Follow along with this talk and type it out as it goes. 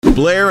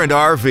Blair and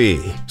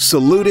RV,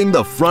 saluting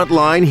the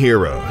frontline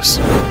heroes.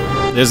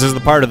 This is the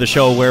part of the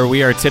show where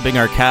we are tipping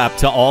our cap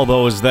to all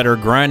those that are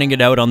grinding it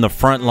out on the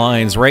front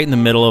lines right in the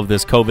middle of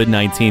this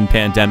COVID-19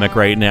 pandemic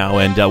right now.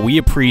 And we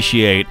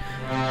appreciate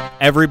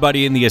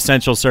everybody in the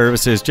essential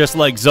services, just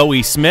like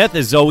Zoey Smith,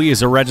 as Zoey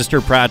is a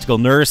registered practical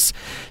nurse.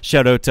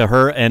 Shout out to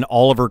her and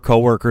all of her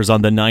coworkers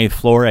on the 9th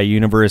floor at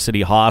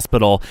University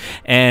Hospital.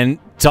 And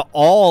to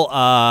all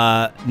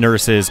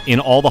nurses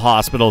in all the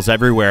hospitals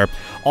everywhere.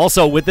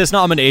 Also, with this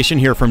nomination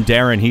here from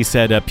Darren, he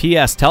said,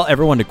 P.S. Tell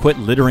everyone to quit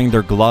littering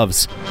their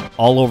gloves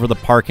all over the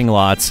parking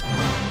lots.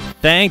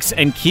 Thanks,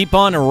 and keep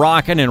on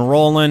rocking and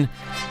rolling.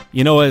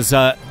 You know, as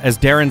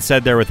Darren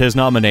said there with his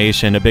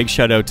nomination, a big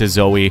shout out to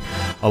Zoey.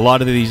 A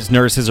lot of these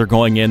nurses are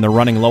going in, they're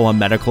running low on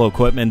medical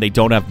equipment, they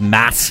don't have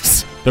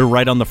masks, they're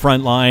right on the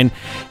front line,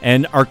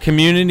 and our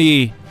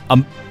community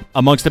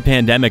amongst the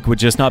pandemic would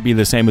just not be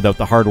the same without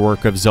the hard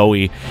work of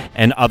Zoey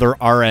and other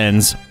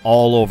RNs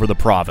all over the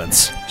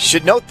province.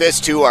 Should note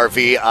this too,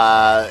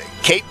 RV.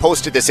 Kate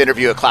posted this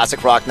interview at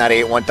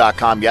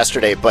ClassicRock981.com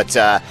yesterday, but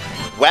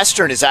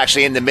Western is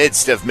actually in the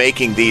midst of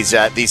making these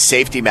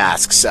safety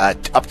masks,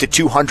 up to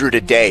 200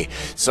 a day.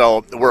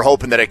 So we're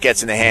hoping that it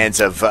gets in the hands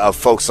of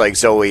folks like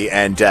Zoey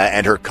and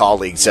her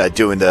colleagues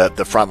doing the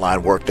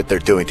frontline work that they're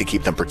doing to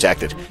keep them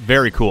protected.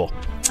 Very cool.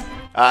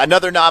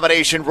 Another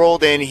nomination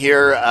rolled in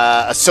here.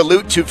 A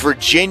salute to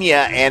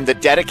Virginia and the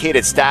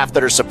dedicated staff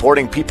that are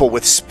supporting people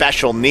with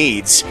special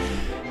needs.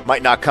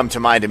 Might not come to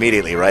mind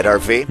immediately, right,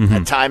 RV? Mm-hmm.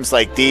 At times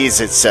like these,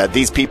 it's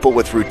these people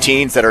with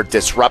routines that are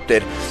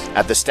disrupted.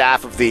 At the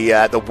staff of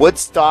the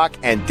Woodstock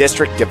and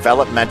District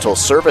Developmental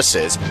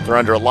Services, they're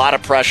under a lot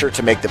of pressure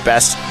to make the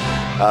best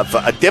of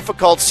a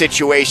difficult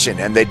situation,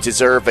 and they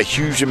deserve a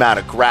huge amount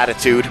of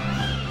gratitude.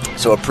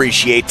 So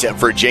appreciate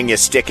Virginia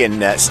sticking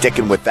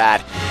with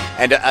that.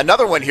 And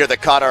another one here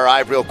that caught our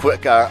eye real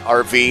quick,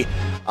 RV,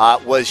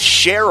 was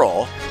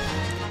Cheryl,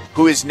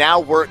 who has now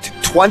worked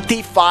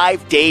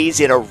 25 days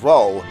in a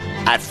row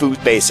at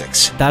Food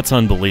Basics. That's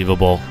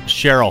unbelievable.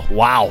 Cheryl,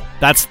 wow.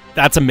 That's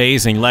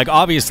amazing. Like,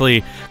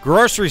 obviously,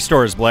 grocery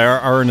stores, Blair,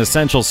 are an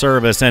essential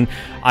service, and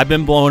I've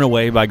been blown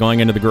away by going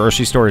into the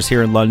grocery stores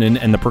here in London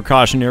and the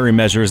precautionary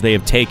measures they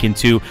have taken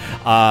to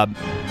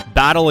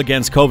battle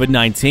against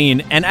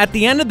COVID-19. And at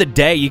the end of the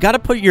day, you got to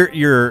put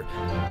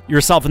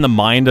yourself in the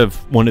mind of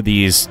one of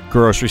these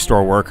grocery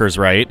store workers,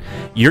 right?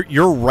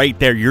 You're right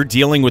there. You're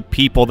dealing with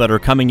people that are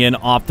coming in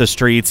off the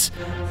streets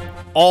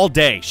all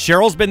day.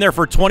 Cheryl's been there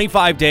for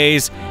 25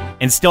 days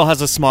and still has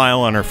a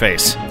smile on her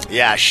face.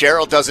 Yeah,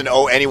 Cheryl doesn't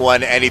owe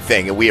anyone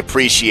anything, and we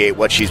appreciate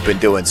what she's been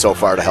doing so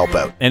far to help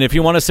out. And if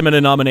you want to submit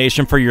a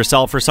nomination for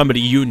yourself or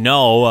somebody you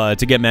know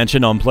to get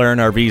mentioned on Blair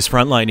and RV's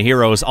Frontline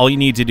Heroes, all you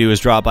need to do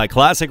is drop by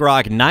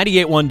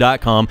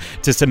ClassicRock981.com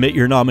to submit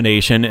your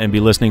nomination and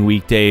be listening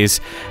weekdays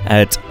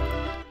at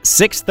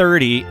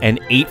 6:30 and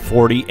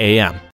 8:40 a.m.